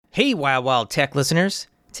Hey, Wild Wild Tech listeners.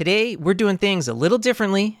 Today, we're doing things a little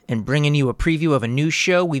differently and bringing you a preview of a new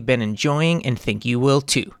show we've been enjoying and think you will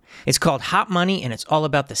too. It's called Hot Money, and it's all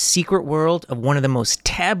about the secret world of one of the most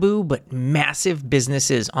taboo but massive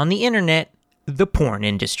businesses on the internet, the porn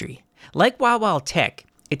industry. Like Wild Wild Tech,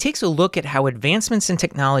 it takes a look at how advancements in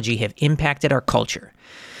technology have impacted our culture.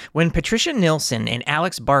 When Patricia Nilsson and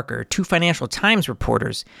Alex Barker, two Financial Times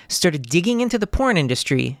reporters, started digging into the porn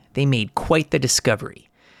industry, they made quite the discovery.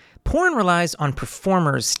 Porn relies on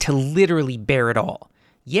performers to literally bear it all.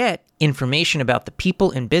 Yet, information about the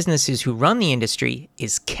people and businesses who run the industry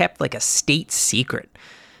is kept like a state secret.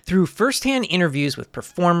 Through first-hand interviews with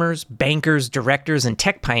performers, bankers, directors, and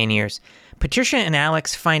tech pioneers, Patricia and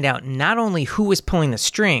Alex find out not only who is pulling the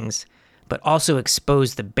strings, but also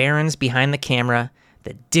expose the barons behind the camera,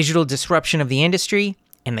 the digital disruption of the industry,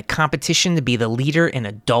 and the competition to be the leader in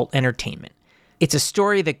adult entertainment. It's a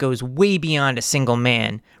story that goes way beyond a single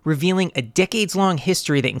man, revealing a decades-long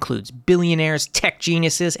history that includes billionaires, tech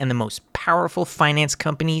geniuses, and the most powerful finance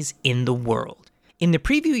companies in the world. In the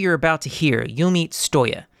preview you're about to hear, you'll meet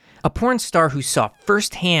Stoya, a porn star who saw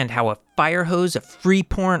firsthand how a fire hose of free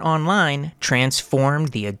porn online transformed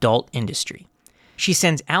the adult industry. She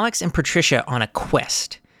sends Alex and Patricia on a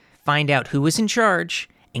quest, find out who is in charge,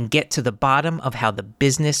 and get to the bottom of how the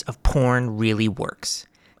business of porn really works.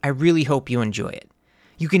 I really hope you enjoy it.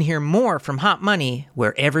 You can hear more from Hot Money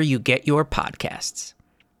wherever you get your podcasts.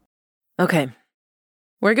 Okay,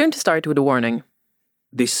 we're going to start with a warning.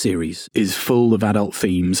 This series is full of adult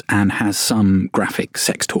themes and has some graphic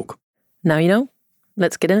sex talk. Now you know,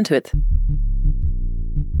 let's get into it.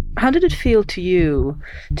 How did it feel to you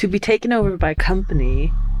to be taken over by a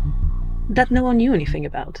company that no one knew anything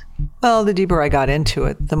about? Well, the deeper I got into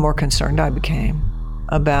it, the more concerned I became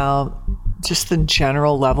about just the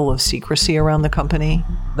general level of secrecy around the company.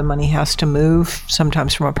 The money has to move,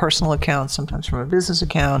 sometimes from a personal account, sometimes from a business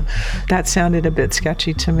account. That sounded a bit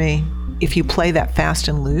sketchy to me. If you play that fast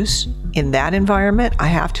and loose in that environment, I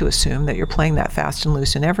have to assume that you're playing that fast and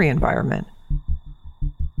loose in every environment.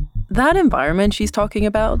 That environment she's talking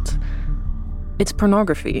about, it's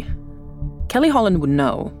pornography. Kelly Holland would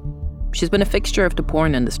know. She's been a fixture of the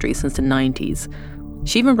porn industry since the 90s.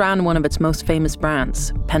 She even ran one of its most famous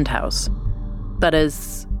brands, Penthouse. That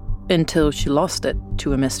is, until she lost it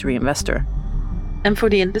to a mystery investor. And for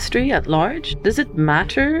the industry at large, does it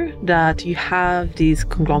matter that you have these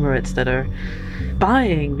conglomerates that are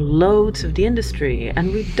buying loads of the industry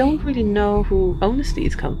and we don't really know who owns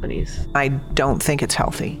these companies? I don't think it's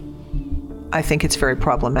healthy. I think it's very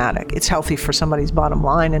problematic. It's healthy for somebody's bottom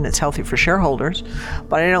line and it's healthy for shareholders,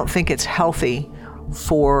 but I don't think it's healthy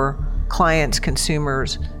for clients,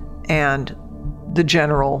 consumers, and the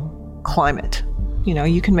general climate. You know,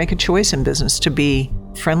 you can make a choice in business to be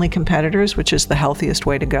friendly competitors, which is the healthiest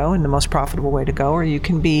way to go and the most profitable way to go, or you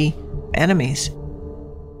can be enemies.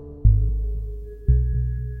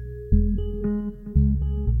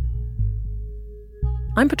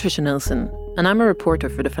 I'm Patricia Nilsson, and I'm a reporter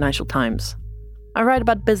for the Financial Times. I write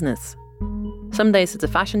about business. Some days it's a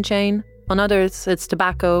fashion chain, on others it's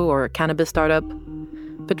tobacco or a cannabis startup.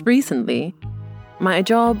 But recently, my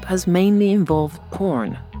job has mainly involved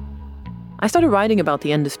porn. I started writing about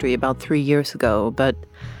the industry about 3 years ago, but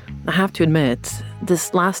I have to admit,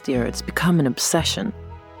 this last year it's become an obsession.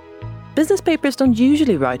 Business papers don't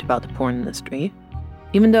usually write about the porn industry,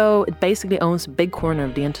 even though it basically owns a big corner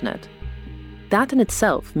of the internet. That in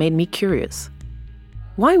itself made me curious.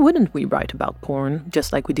 Why wouldn't we write about porn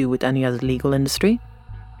just like we do with any other legal industry?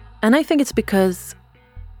 And I think it's because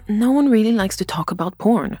no one really likes to talk about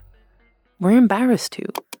porn. We're embarrassed to.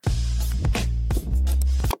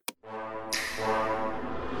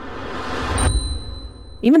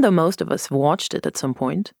 Even though most of us have watched it at some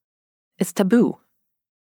point, it's taboo.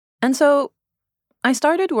 And so I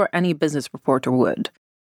started where any business reporter would.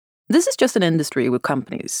 This is just an industry with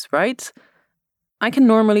companies, right? I can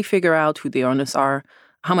normally figure out who the owners are,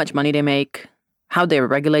 how much money they make, how they're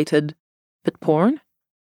regulated. But porn?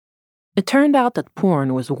 It turned out that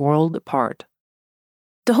porn was a world apart.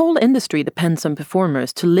 The whole industry depends on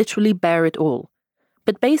performers to literally bear it all.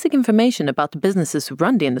 But basic information about the businesses who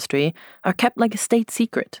run the industry are kept like a state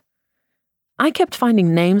secret. I kept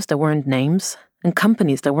finding names that weren't names and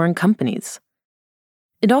companies that weren't companies.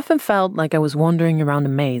 It often felt like I was wandering around a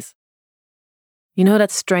maze. You know that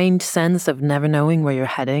strange sense of never knowing where you're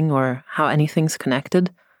heading or how anything's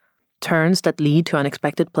connected? Turns that lead to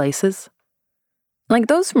unexpected places? Like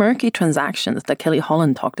those murky transactions that Kelly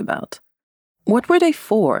Holland talked about. What were they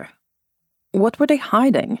for? What were they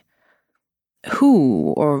hiding?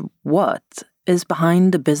 Who or what is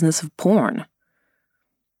behind the business of porn?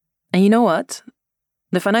 And you know what?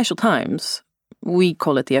 The Financial Times, we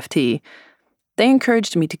call it the FT, they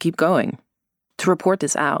encouraged me to keep going, to report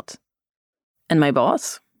this out. And my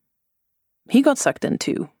boss? He got sucked in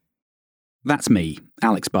too. That's me,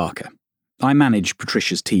 Alex Barker. I manage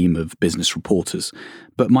Patricia's team of business reporters,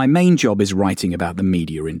 but my main job is writing about the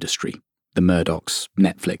media industry, the Murdochs,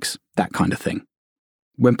 Netflix, that kind of thing.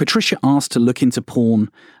 When Patricia asked to look into porn,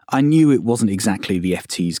 I knew it wasn't exactly the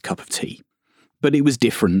FT's cup of tea. But it was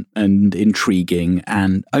different and intriguing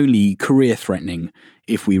and only career-threatening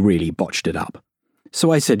if we really botched it up. So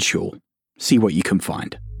I said sure, see what you can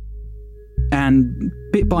find. And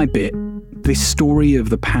bit by bit, this story of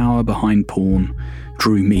the power behind porn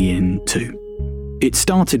drew me in too. It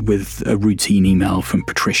started with a routine email from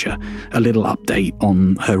Patricia, a little update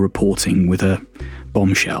on her reporting with a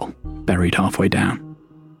bombshell buried halfway down.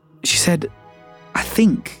 She said, "I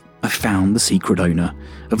think I found the secret owner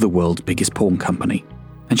of the world's biggest porn company."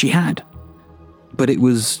 And she had. But it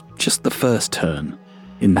was just the first turn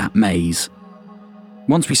in that maze.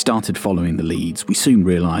 Once we started following the leads, we soon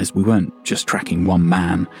realised we weren't just tracking one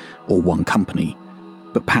man or one company,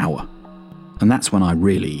 but power. And that's when I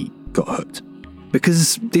really got hooked.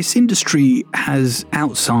 Because this industry has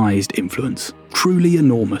outsized influence, truly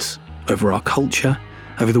enormous, over our culture,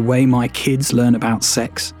 over the way my kids learn about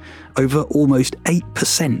sex, over almost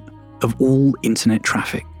 8% of all internet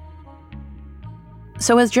traffic.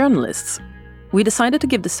 So as journalists, we decided to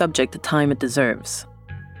give the subject the time it deserves.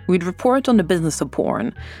 We'd report on the business of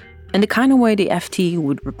porn in the kind of way the FT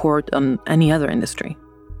would report on any other industry.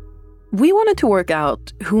 We wanted to work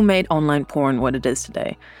out who made online porn what it is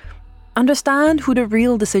today, understand who the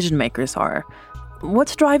real decision makers are,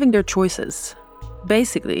 what's driving their choices.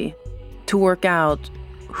 Basically, to work out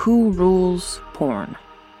who rules porn.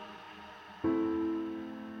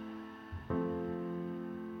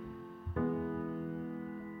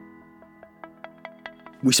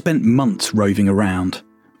 We spent months roving around.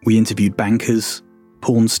 We interviewed bankers,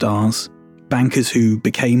 porn stars, bankers who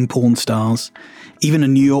became porn stars, even a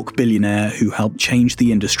New York billionaire who helped change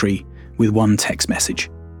the industry with one text message.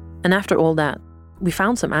 And after all that, we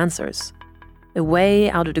found some answers. A way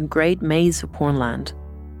out of the great maze of pornland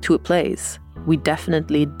to a place we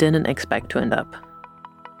definitely didn't expect to end up.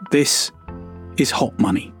 This is Hot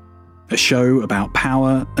Money, a show about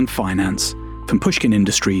power and finance from Pushkin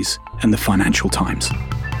Industries and the Financial Times.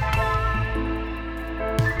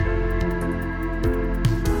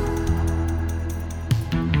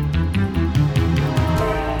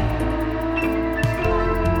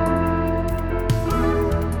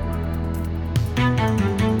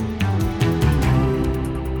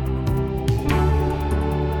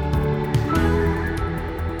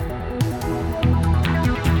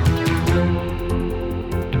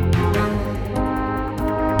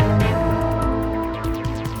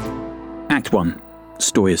 Act 1,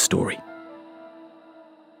 Stoya's story.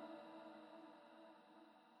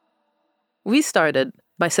 We started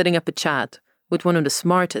by setting up a chat with one of the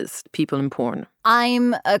smartest people in porn.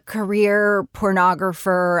 I'm a career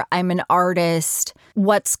pornographer. I'm an artist.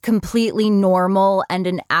 What's completely normal and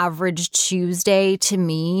an average Tuesday to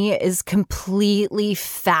me is completely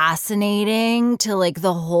fascinating to like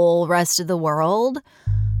the whole rest of the world.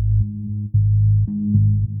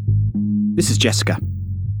 This is Jessica.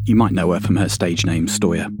 You might know her from her stage name,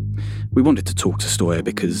 Stoya. We wanted to talk to Stoya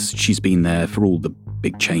because she's been there for all the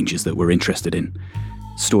big changes that we're interested in.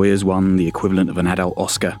 Stoya's won the equivalent of an adult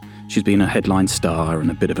Oscar. She's been a headline star and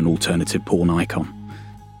a bit of an alternative porn icon.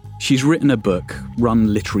 She's written a book,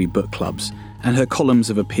 run literary book clubs, and her columns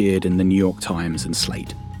have appeared in the New York Times and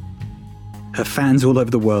Slate. Her fans all over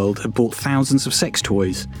the world have bought thousands of sex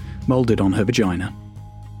toys moulded on her vagina.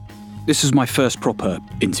 This was my first proper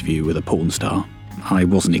interview with a porn star. I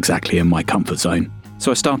wasn't exactly in my comfort zone,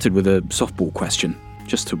 so I started with a softball question,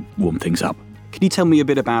 just to warm things up. Can you tell me a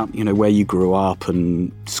bit about, where you grew up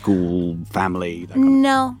and school, family? That kind of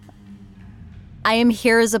No. I am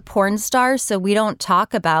here as a porn star, so we don't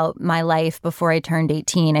talk about my life before I turned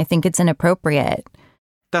 18. I think it's inappropriate.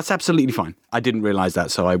 That's absolutely fine. I didn't realise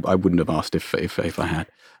that, so I wouldn't have asked if I had.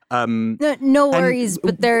 No worries,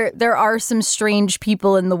 but there are some strange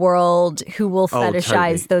people in the world who will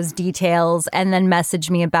fetishize totally. those details and then message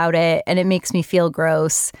me about it, and it makes me feel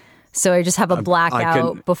gross. So I just have a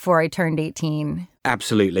blackout before I turned 18.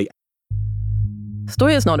 Absolutely.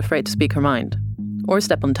 Stoya is not afraid to speak her mind, or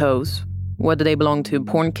step on toes, whether they belong to a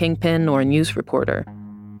porn kingpin or a news reporter.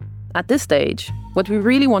 At this stage, what we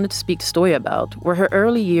really wanted to speak to Stoya about were her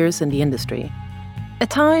early years in the industry. A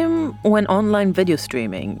time when online video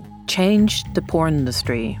streaming changed the porn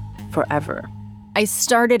industry forever. I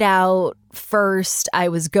started out first, I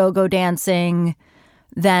was go-go dancing,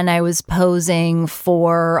 Then I was posing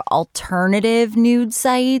for alternative nude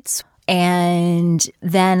sites. And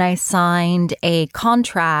then I signed a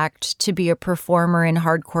contract to be a performer in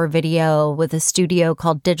hardcore video with a studio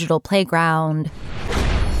called Digital Playground.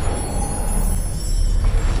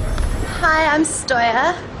 Hi, I'm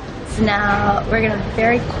Stoya. So now we're going to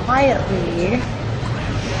very quietly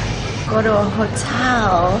go to a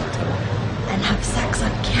hotel and have sex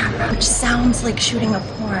on camera, which sounds like shooting a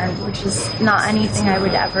porn, which is not anything I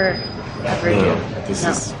would ever do.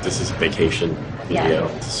 This is vacation video. Yeah.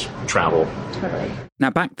 This is travel. Totally. Now,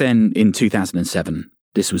 back then in 2007,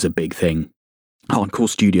 this was a big thing. Hardcore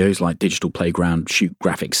studios like Digital Playground shoot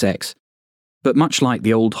graphic sex. But much like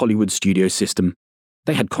the old Hollywood studio system,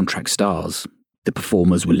 they had contract stars. The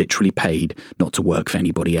performers were literally paid not to work for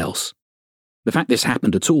anybody else. The fact this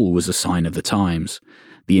happened at all was a sign of the times.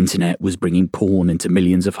 The internet was bringing porn into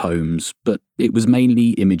millions of homes, but it was mainly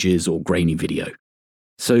images or grainy video.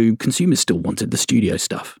 So consumers still wanted the studio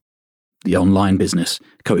stuff. The online business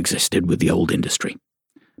coexisted with the old industry.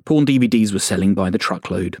 Porn DVDs were selling by the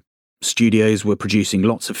truckload. Studios were producing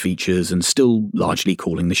lots of features and still largely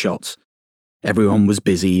calling the shots. Everyone was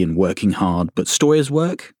busy and working hard, but Stoya's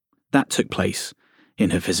work, that took place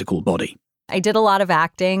in her physical body. I did a lot of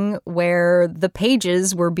acting where the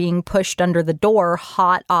pages were being pushed under the door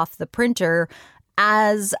hot off the printer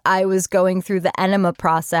as I was going through the enema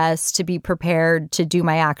process to be prepared to do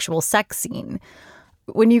my actual sex scene.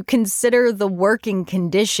 When you consider the working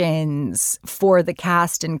conditions for the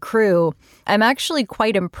cast and crew, I'm actually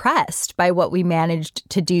quite impressed by what we managed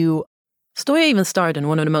to do. Stoya even starred in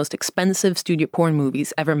one of the most expensive studio porn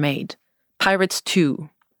movies ever made, Pirates 2,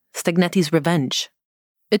 Stagnetti's Revenge.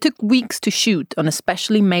 It took weeks to shoot on a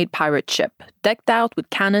specially made pirate ship, decked out with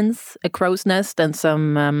cannons, a crow's nest, and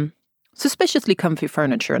some suspiciously comfy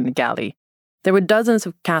furniture in the galley. There were dozens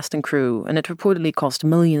of cast and crew, and it reportedly cost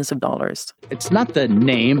millions of dollars. It's not the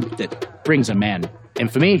name that brings a man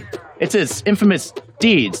infamy. It's his infamous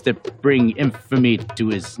deeds that bring infamy to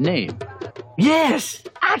his name. Yes!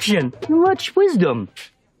 Action! Much wisdom.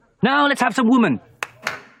 Now let's have some woman.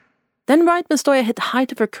 Then right when Stoya hit the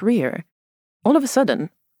height of her career, all of a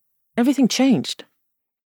sudden, everything changed.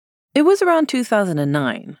 It was around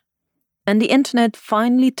 2009, and the internet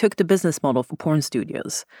finally took the business model for porn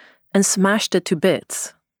studios and smashed it to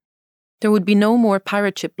bits. There would be no more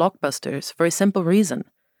pirate ship blockbusters for a simple reason.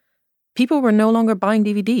 People were no longer buying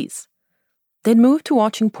DVDs. They'd moved to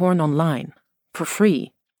watching porn online, for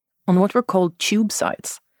free, on what were called tube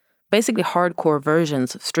sites, basically hardcore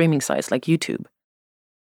versions of streaming sites like YouTube.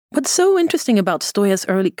 What's so interesting about Stoya's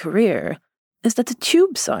early career is that the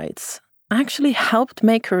tube sites actually helped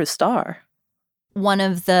make her a star. One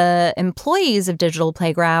of the employees of Digital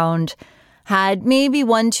Playground had maybe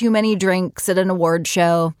one too many drinks at an award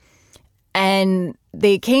show, and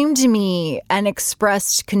they came to me and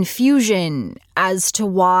expressed confusion as to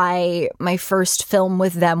why my first film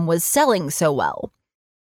with them was selling so well.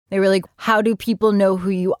 They were like, how do people know who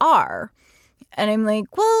you are? And I'm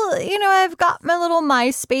like, well, I've got my little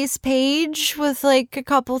MySpace page with like a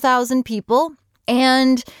couple thousand people.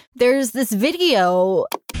 And there's this video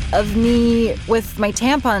of me with my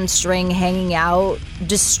tampon string hanging out,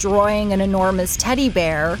 destroying an enormous teddy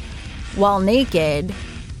bear while naked.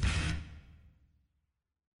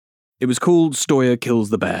 It was called Stoya Kills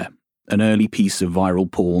the Bear, an early piece of viral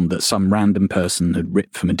porn that some random person had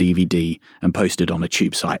ripped from a DVD and posted on a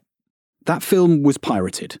tube site. That film was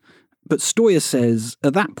pirated, but Stoya says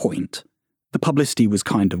at that point, the publicity was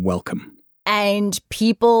kind of welcome. And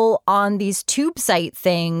people on these tube site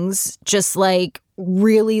things just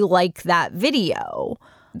really like that video.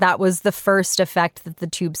 That was the first effect that the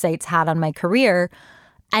tube sites had on my career,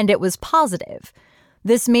 and it was positive.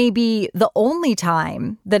 This may be the only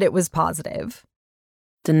time that it was positive.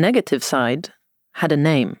 The negative side had a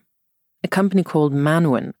name, a company called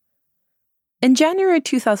Manwin. In January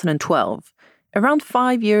 2012, around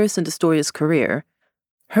 5 years into Stoya's career,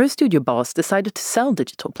 her studio boss decided to sell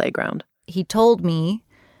Digital Playground. He told me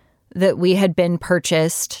that we had been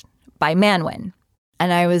purchased by Manwin.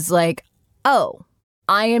 And I was like, oh,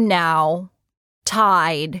 I am now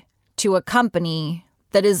tied to a company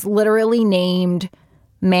that is literally named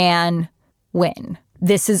Manwin.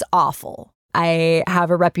 This is awful. I have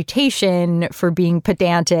a reputation for being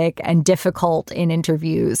pedantic and difficult in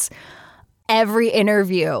interviews. Every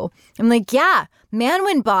interview, I'm like, yeah,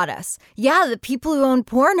 Manwin bought us. Yeah, the people who own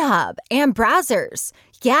Pornhub and Brazzers.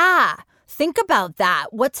 Yeah, think about that.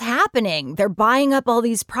 What's happening? They're buying up all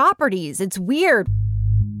these properties. It's weird.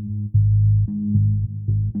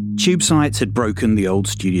 Tube sites had broken the old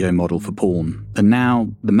studio model for porn, and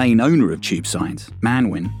now the main owner of Tube sites,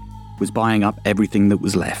 Manwin, was buying up everything that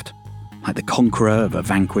was left, like the conqueror of a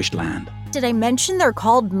vanquished land. Did I mention they're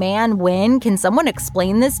called Man Win? Can someone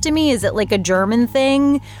explain this to me? Is it like a German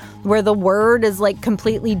thing where the word is like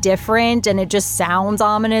completely different and it just sounds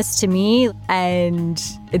ominous to me? And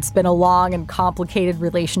it's been a long and complicated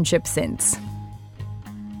relationship since.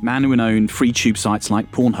 Man Win owned free tube sites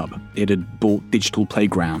like Pornhub. It had bought Digital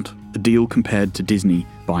Playground, a deal compared to Disney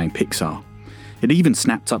buying Pixar. It even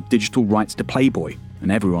snapped up digital rights to Playboy,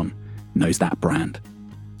 and everyone knows that brand.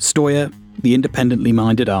 Stoya, the independently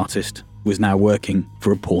minded artist, was now working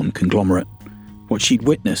for a porn conglomerate. What she'd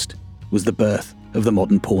witnessed was the birth of the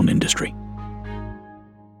modern porn industry.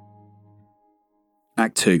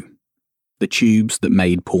 Act 2. The tubes that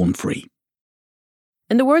made porn free.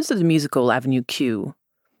 In the words of the musical Avenue Q,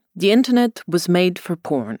 the internet was made for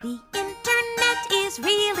porn. The internet is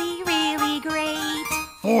really, really great.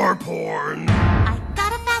 For porn. I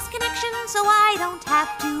got a fast connection so I don't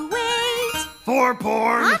have to wait. For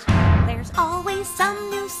porn. What? There's always some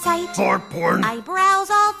new site. For porn. I browse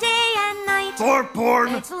all day and night. For porn.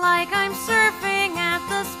 It's like I'm surfing at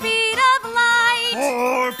the speed of light.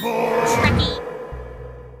 For porn. Trekkie.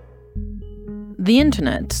 The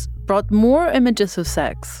internet brought more images of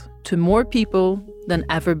sex to more people than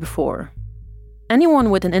ever before.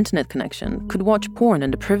 Anyone with an internet connection could watch porn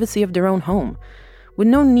in the privacy of their own home, with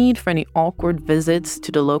no need for any awkward visits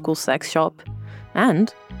to the local sex shop.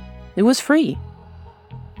 And it was free.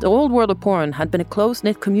 The old world of porn had been a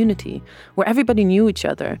close-knit community where everybody knew each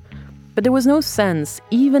other, but there was no sense,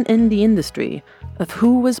 even in the industry, of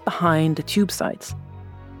who was behind the tube sites.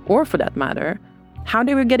 Or, for that matter, how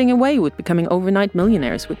they were getting away with becoming overnight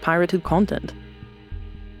millionaires with pirated content.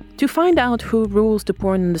 To find out who rules the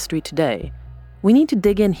porn industry today, we need to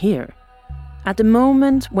dig in here, at the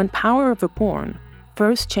moment when power over porn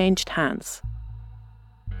first changed hands.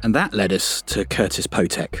 And that led us to Curtis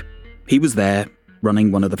Potek. He was there,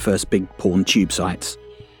 running one of the first big porn tube sites,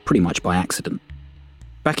 pretty much by accident.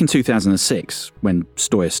 Back in 2006, when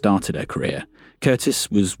Stoya started her career,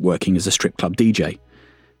 Curtis was working as a strip club DJ.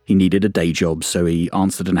 He needed a day job, so he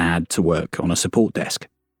answered an ad to work on a support desk.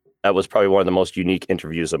 That was probably one of the most unique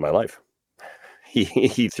interviews of my life.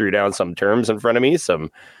 He threw down some terms in front of me,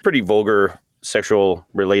 some pretty vulgar sexual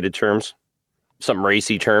related terms, some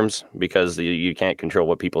racy terms, because you can't control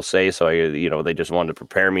what people say. So they just wanted to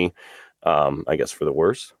prepare me, I guess, for the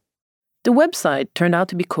worst. The website turned out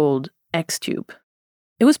to be called Xtube.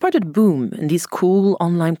 It was part of the boom in these cool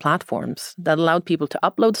online platforms that allowed people to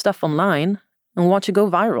upload stuff online and watch it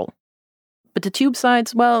go viral. But the tube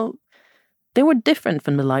sites, well, they were different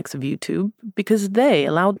from the likes of YouTube because they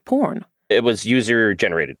allowed porn. It was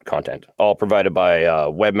user-generated content, all provided by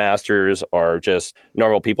webmasters or just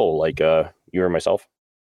normal people like you or myself.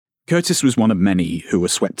 Curtis was one of many who were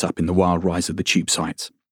swept up in the wild rise of the tube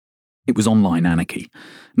sites. It was online anarchy.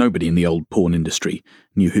 Nobody in the old porn industry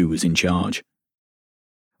knew who was in charge.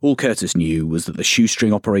 All Curtis knew was that the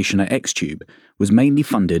shoestring operation at Xtube was mainly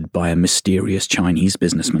funded by a mysterious Chinese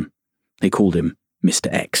businessman. They called him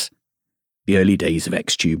Mr. X. The early days of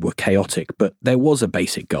Xtube were chaotic, but there was a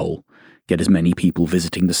basic goal: get as many people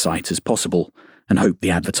visiting the site as possible and hope the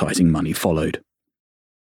advertising money followed.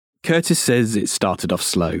 Curtis says it started off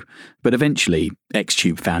slow, but eventually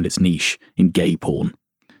Xtube found its niche in gay porn.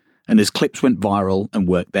 And as clips went viral and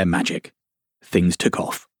worked their magic, things took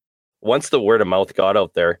off. Once the word of mouth got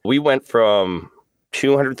out there, we went from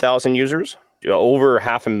 200,000 users to over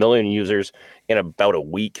 500,000 users in about a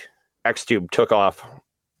week. Xtube took off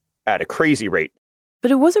at a crazy rate.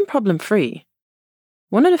 But it wasn't problem-free.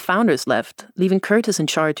 One of the founders left, leaving Curtis in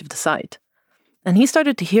charge of the site. And he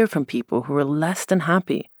started to hear from people who were less than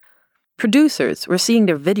happy. Producers were seeing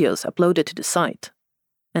their videos uploaded to the site.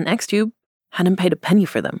 And Xtube hadn't paid a penny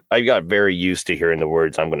for them. I got very used to hearing the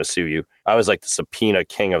words, "I'm going to sue you." I was like the subpoena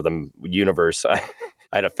king of the universe. I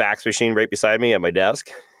had a fax machine right beside me at my desk,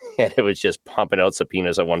 and it was just pumping out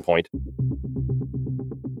subpoenas at one point.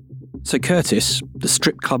 So Curtis, the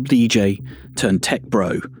strip club DJ turned tech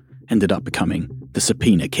bro, ended up becoming the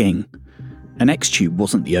subpoena king. And Xtube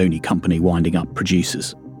wasn't the only company winding up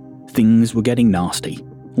producers. Things were getting nasty,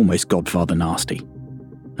 almost Godfather nasty.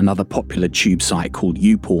 Another popular tube site called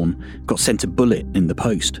YouPorn got sent a bullet in the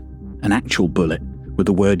post, an actual bullet with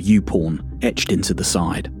the word YouPorn etched into the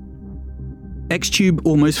side. Xtube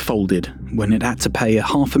almost folded when it had to pay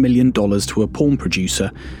 $500,000 to a porn producer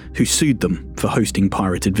who sued them for hosting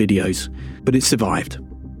pirated videos, but it survived.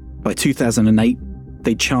 By 2008,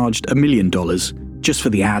 they charged $1 million just for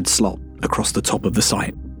the ad slot across the top of the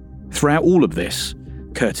site. Throughout all of this,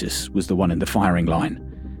 Curtis was the one in the firing line.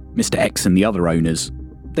 Mr. X and the other owners,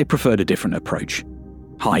 they preferred a different approach: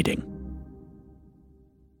 hiding.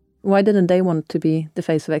 Why didn't they want to be the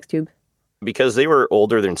face of XTube? Because they were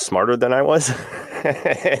older and smarter than I was.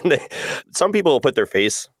 And some people will put their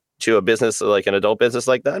face to a business, like an adult business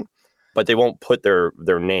like that, but they won't put their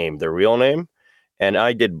name, their real name. And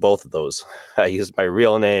I did both of those. I used my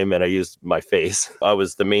real name and I used my face. I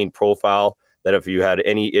was the main profile that if you had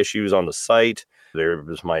any issues on the site, there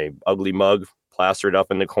was my ugly mug plastered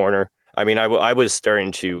up in the corner. I mean, I was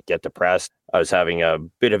starting to get depressed. I was having a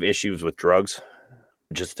bit of issues with drugs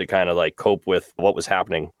just to kind of like cope with what was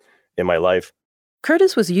happening in my life.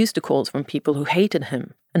 Curtis was used to calls from people who hated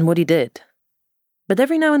him and what he did. But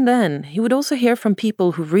every now and then, he would also hear from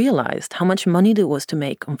people who realized how much money there was to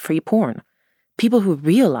make on free porn. People who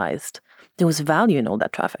realized there was value in all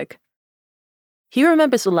that traffic. He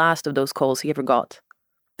remembers the last of those calls he ever got.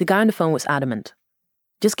 The guy on the phone was adamant.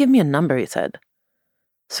 "Just give me a number," he said.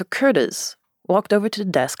 So Curtis walked over to the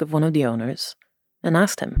desk of one of the owners and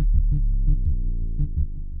asked him,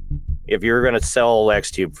 "If you're going to sell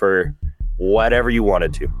XTube for whatever you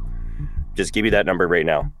wanted to, just give me that number right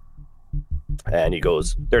now." And he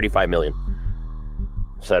goes, 35 million.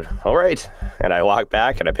 I said, all right. And I walked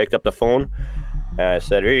back and I picked up the phone and I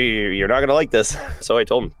said, "Hey, you're not going to like this." So I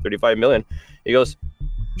told him 35 million. He goes,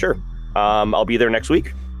 "Sure. I'll be there next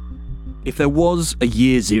week." If there was a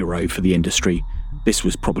year zero for the industry, this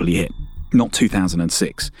was probably it. Not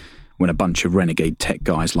 2006, when a bunch of renegade tech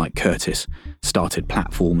guys like Curtis started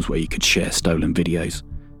platforms where you could share stolen videos.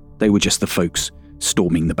 They were just the folks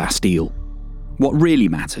storming the Bastille. What really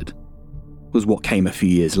mattered was what came a few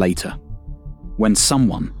years later, when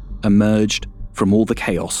someone emerged from all the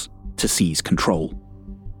chaos to seize control.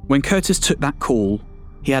 When Curtis took that call,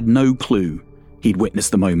 he had no clue he'd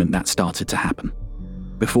witnessed the moment that started to happen.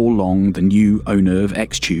 Before long, the new owner of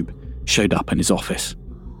XTube showed up in his office,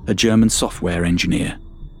 a German software engineer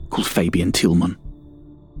called Fabian Tillmann.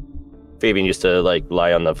 Fabian used to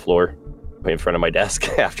lie on the floor in front of my desk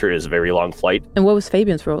after his very long flight. And what was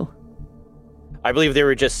Fabian's role? I believe they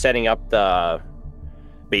were just setting up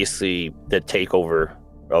basically the takeover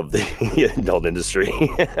of the adult industry.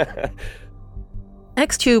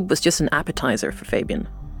 XTube was just an appetizer for Fabian.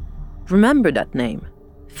 Remember that name,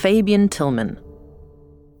 Fabian Tillmann.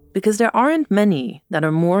 Because there aren't many that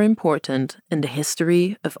are more important in the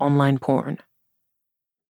history of online porn.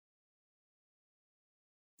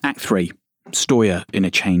 Act 3. Stoya in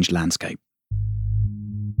a changed landscape.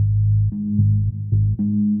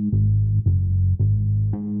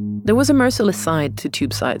 There was a merciless side to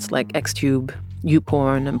tube sites like XTube,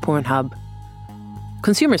 YouPorn, and Pornhub.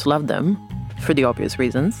 Consumers loved them, for the obvious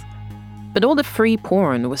reasons. But all the free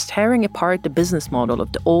porn was tearing apart the business model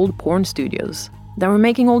of the old porn studios that were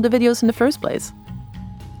making all the videos in the first place.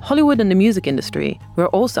 Hollywood and the music industry were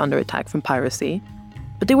also under attack from piracy,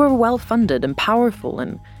 but they were well-funded and powerful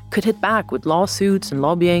and could hit back with lawsuits and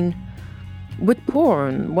lobbying. With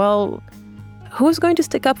porn, well, who's going to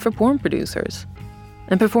stick up for porn producers?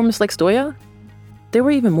 And performers like Stoya? They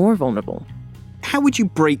were even more vulnerable. How would you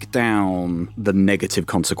break down the negative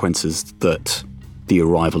consequences that the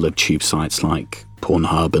arrival of tube sites like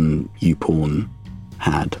Pornhub and YouPorn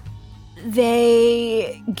had?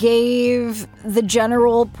 They gave the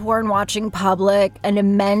general porn-watching public an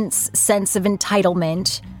immense sense of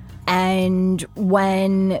entitlement. And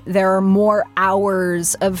when there are more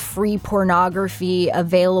hours of free pornography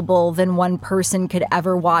available than one person could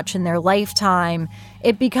ever watch in their lifetime,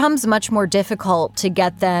 it becomes much more difficult to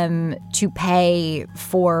get them to pay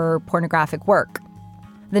for pornographic work.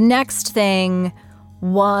 The next thing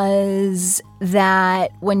was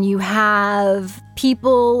that when you have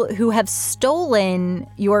people who have stolen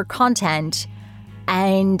your content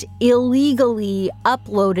and illegally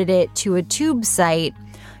uploaded it to a tube site,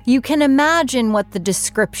 you can imagine what the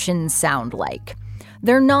descriptions sound like.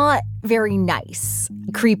 They're not very nice.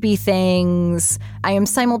 Creepy things. I am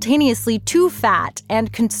simultaneously too fat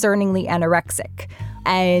and concerningly anorexic.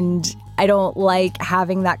 And I don't like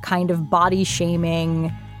having that kind of body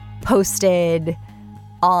shaming posted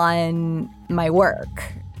on my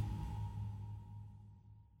work.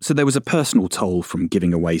 So there was a personal toll from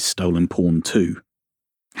giving away stolen porn too.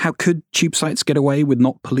 How could tube sites get away with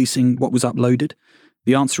not policing what was uploaded?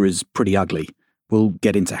 The answer is pretty ugly. We'll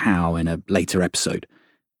get into how in a later episode.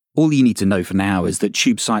 All you need to know for now is that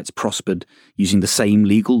tube sites prospered using the same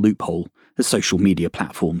legal loophole as social media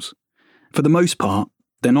platforms. For the most part,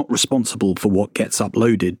 they're not responsible for what gets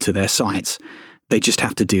uploaded to their sites. They just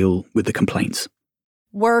have to deal with the complaints.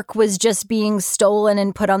 Work was just being stolen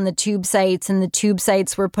and put on the tube sites, and the tube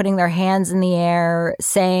sites were putting their hands in the air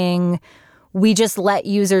saying, we just let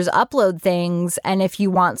users upload things, and if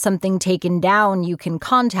you want something taken down, you can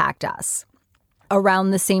contact us.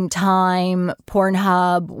 around the same time,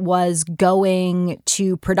 Pornhub was going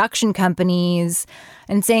to production companies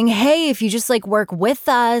and saying, hey, if you just like work with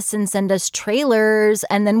us and send us trailers,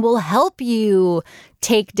 and then we'll help you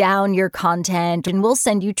take down your content and we'll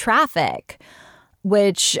send you traffic,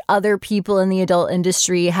 which other people in the adult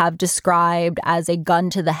industry have described as a gun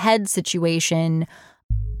to the head situation.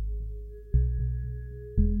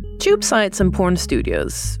 Tube sites and porn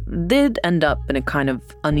studios did end up in a kind of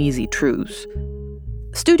uneasy truce.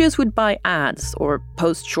 Studios would buy ads or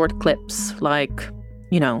post short clips like,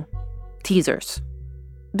 teasers.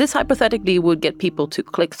 This hypothetically would get people to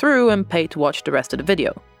click through and pay to watch the rest of the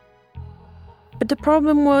video. But the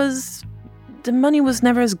problem was, the money was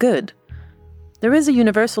never as good. There is a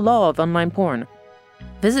universal law of online porn.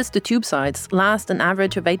 Visits to tube sites last an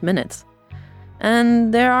average of 8 minutes.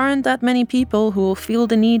 And there aren't that many people who will feel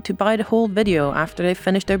the need to buy the whole video after they've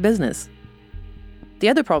finished their business. The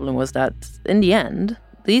other problem was that, in the end,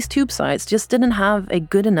 these tube sites just didn't have a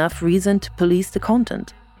good enough reason to police the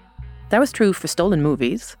content. That was true for stolen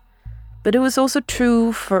movies, but it was also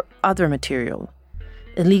true for other material,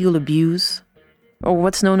 illegal abuse, or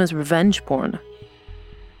what's known as revenge porn.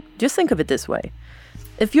 Just think of it this way.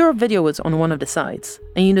 If your video was on one of the sites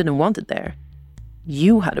and you didn't want it there,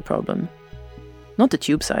 you had a problem, not the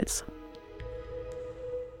tube sites.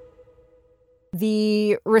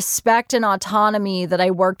 The respect and autonomy that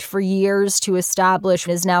I worked for years to establish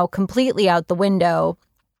is now completely out the window.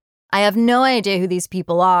 I have no idea who these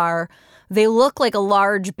people are. They look like a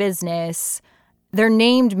large business. They're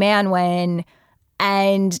named Manwin,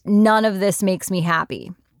 and none of this makes me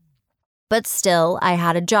happy. But still, I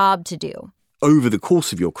had a job to do. Over the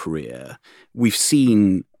course of your career, we've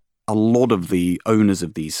seen a lot of the owners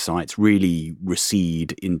of these sites really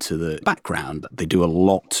recede into the background. They do a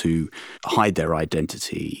lot to hide their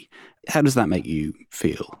identity. How does that make you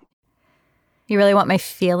feel? You really want my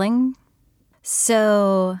feeling?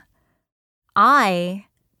 So, I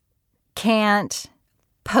can't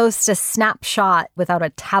post a snapshot without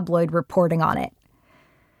a tabloid reporting on it.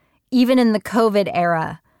 Even in the COVID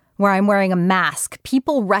era, where I'm wearing a mask,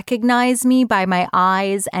 people recognize me by my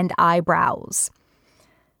eyes and eyebrows.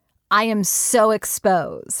 I am so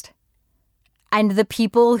exposed. And the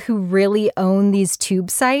people who really own these tube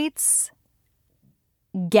sites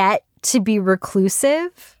get to be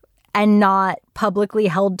reclusive and not publicly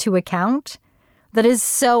held to account. That is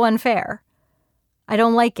so unfair. I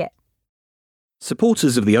don't like it.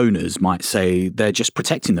 Supporters of the owners might say they're just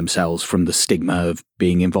protecting themselves from the stigma of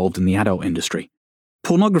being involved in the adult industry.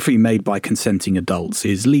 Pornography made by consenting adults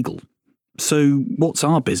is legal. So what's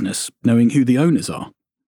our business knowing who the owners are?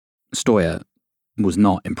 Stoya was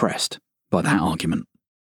not impressed by that argument.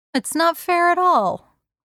 It's not fair at all.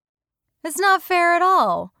 It's not fair at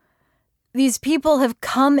all. These people have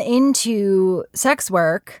come into sex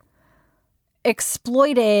work,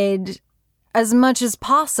 exploited as much as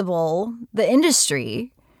possible the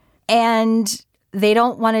industry, and they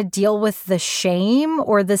don't want to deal with the shame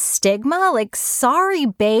or the stigma. Like, sorry,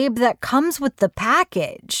 babe, that comes with the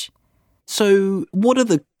package. So what are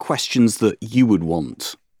the questions that you would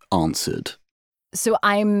want answered? So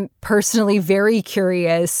I'm personally very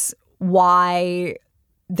curious why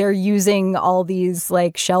they're using all these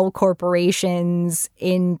like shell corporations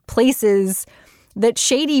in places that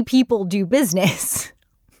shady people do business.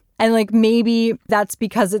 And like maybe that's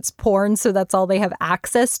because it's porn, so that's all they have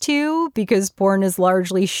access to, because porn is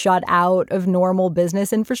largely shut out of normal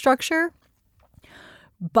business infrastructure.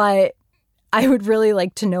 But I would really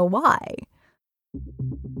like to know why.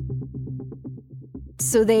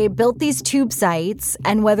 So they built these tube sites,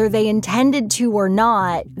 and whether they intended to or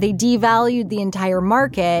not, they devalued the entire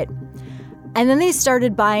market. And then they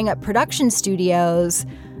started buying up production studios.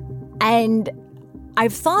 And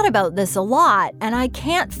I've thought about this a lot, and I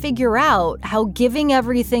can't figure out how giving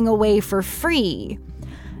everything away for free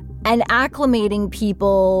and acclimating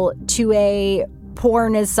people to a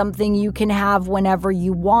porn is something you can have whenever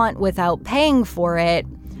you want without paying for it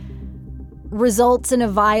results in a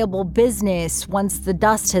viable business once the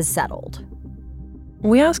dust has settled.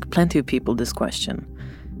 We asked plenty of people this question,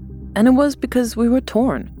 and it was because we were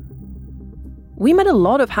torn. We met a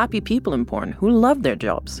lot of happy people in porn who loved their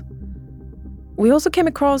jobs. We also came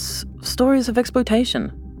across stories of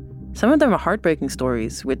exploitation. Some of them are heartbreaking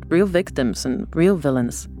stories with real victims and real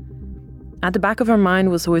villains. At the back of our mind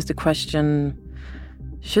was always the question,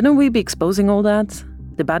 shouldn't we be exposing all that?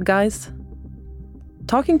 The bad guys?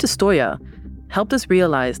 Talking to Stoya helped us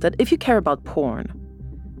realize that if you care about porn,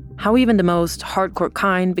 how even the most hardcore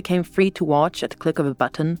kind became free to watch at the click of a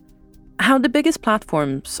button, How the biggest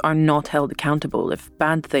platforms are not held accountable if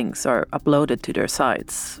bad things are uploaded to their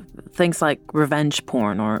sites. Things like revenge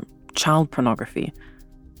porn or child pornography.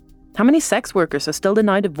 How many sex workers are still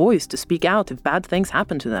denied a voice to speak out if bad things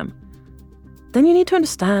happen to them? Then you need to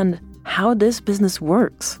understand how this business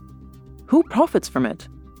works. Who profits from it?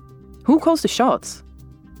 Who calls the shots?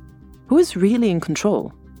 Who is really in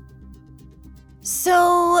control?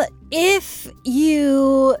 So, if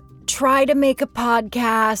you try to make a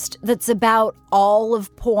podcast that's about all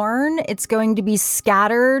of porn, it's going to be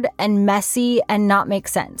scattered and messy and not make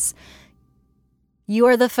sense. You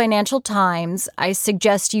are the Financial Times. I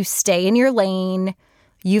suggest you stay in your lane.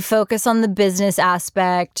 You focus on the business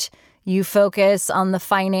aspect. You focus on the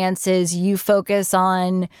finances. You focus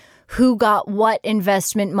on who got what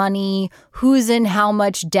investment money, who's in how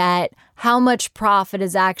much debt, how much profit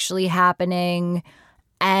is actually happening,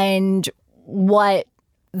 and what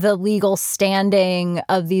the legal standing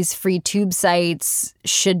of these free tube sites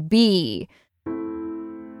should be.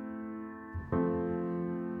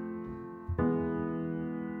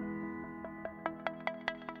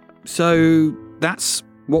 So that's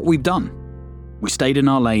what we've done. We stayed in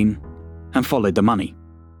our lane and followed the money.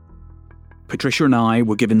 Patricia and I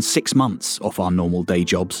were given 6 months off our normal day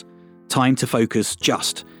jobs, time to focus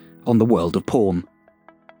just on the world of porn.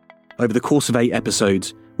 Over the course of 8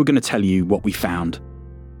 episodes, we're going to tell you what we found.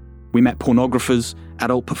 We met pornographers,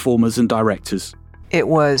 adult performers and directors. It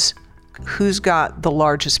was who's got the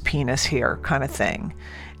largest penis here kind of thing.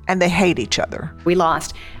 And they hate each other. We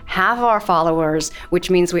lost half of our followers, which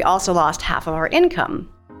means we also lost half of our income.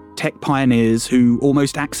 Tech pioneers who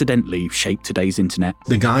almost accidentally shaped today's internet.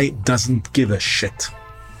 The guy doesn't give a shit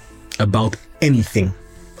about anything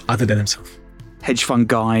other than himself. Hedge fund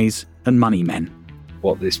guys and money men.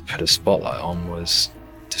 What this put a spotlight on was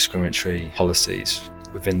discriminatory policies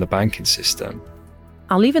within the banking system.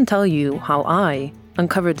 I'll even tell you how I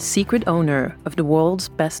uncovered the secret owner of the world's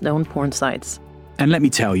best-known porn sites. And let me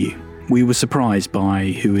tell you, we were surprised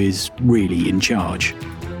by who is really in charge.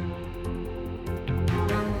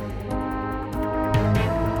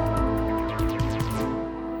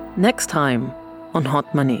 Next time on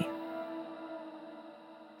Hot Money.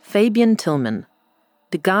 Fabian Tillman,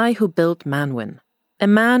 the guy who built Manwin, a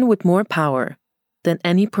man with more power than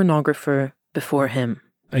any pornographer before him.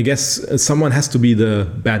 I guess someone has to be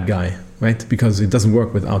the bad guy, right? Because it doesn't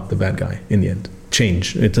work without the bad guy in the end.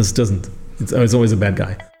 Change, it just doesn't. It's always a bad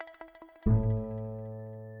guy.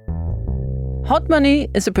 Hot Money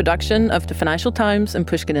is a production of the Financial Times and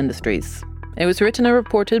Pushkin Industries. It was written and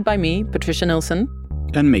reported by me, Patricia Nilsson.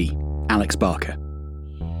 And me, Alex Barker.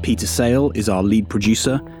 Peter Sale is our lead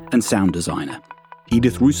producer and sound designer.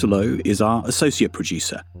 Edith Rousselot is our associate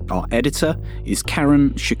producer. Our editor is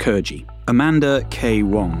Karen Shakurji. Amanda K.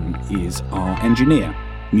 Wong is our engineer.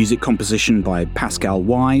 Music composition by Pascal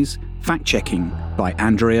Wise. Fact-checking by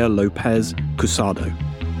Andrea Lopez Cusado.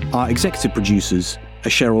 Our executive producers are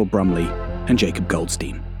Cheryl Brumley and Jacob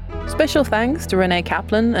Goldstein. Special thanks to Renee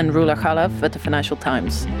Kaplan and Rula Khalaf at the Financial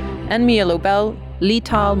Times, and Mia Lobel,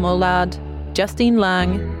 Lital Molad, Justine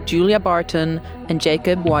Lang, Julia Barton, and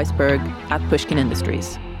Jacob Weisberg at Pushkin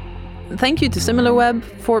Industries. Thank you to SimilarWeb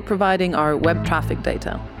for providing our web traffic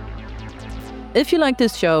data. If you like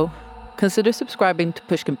this show, consider subscribing to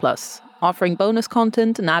Pushkin Plus, offering bonus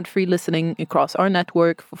content and ad-free listening across our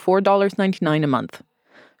network for $4.99 a month.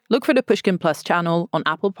 Look for the Pushkin Plus channel on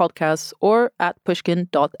Apple Podcasts or at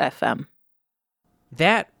pushkin.fm.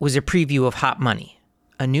 That was a preview of Hot Money,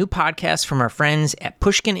 a new podcast from our friends at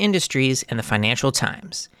Pushkin Industries and the Financial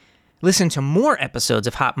Times. Listen to more episodes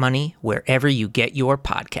of Hot Money wherever you get your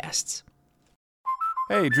podcasts.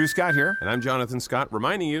 Hey, Drew Scott here, and I'm Jonathan Scott,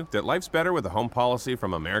 reminding you that life's better with a home policy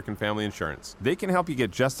from American Family Insurance. They can help you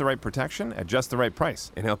get just the right protection at just the right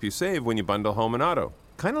price and help you save when you bundle home and auto.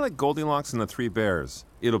 Kind of like Goldilocks and the Three Bears.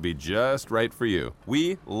 It'll be just right for you.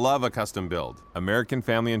 We love a custom build. American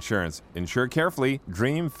Family Insurance. Insure carefully,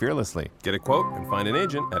 dream fearlessly. Get a quote and find an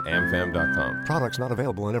agent at amfam.com. Products not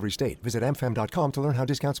available in every state. Visit amfam.com to learn how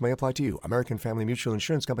discounts may apply to you. American Family Mutual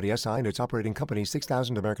Insurance Company SI and its operating company,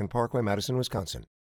 6000 American Parkway, Madison, Wisconsin.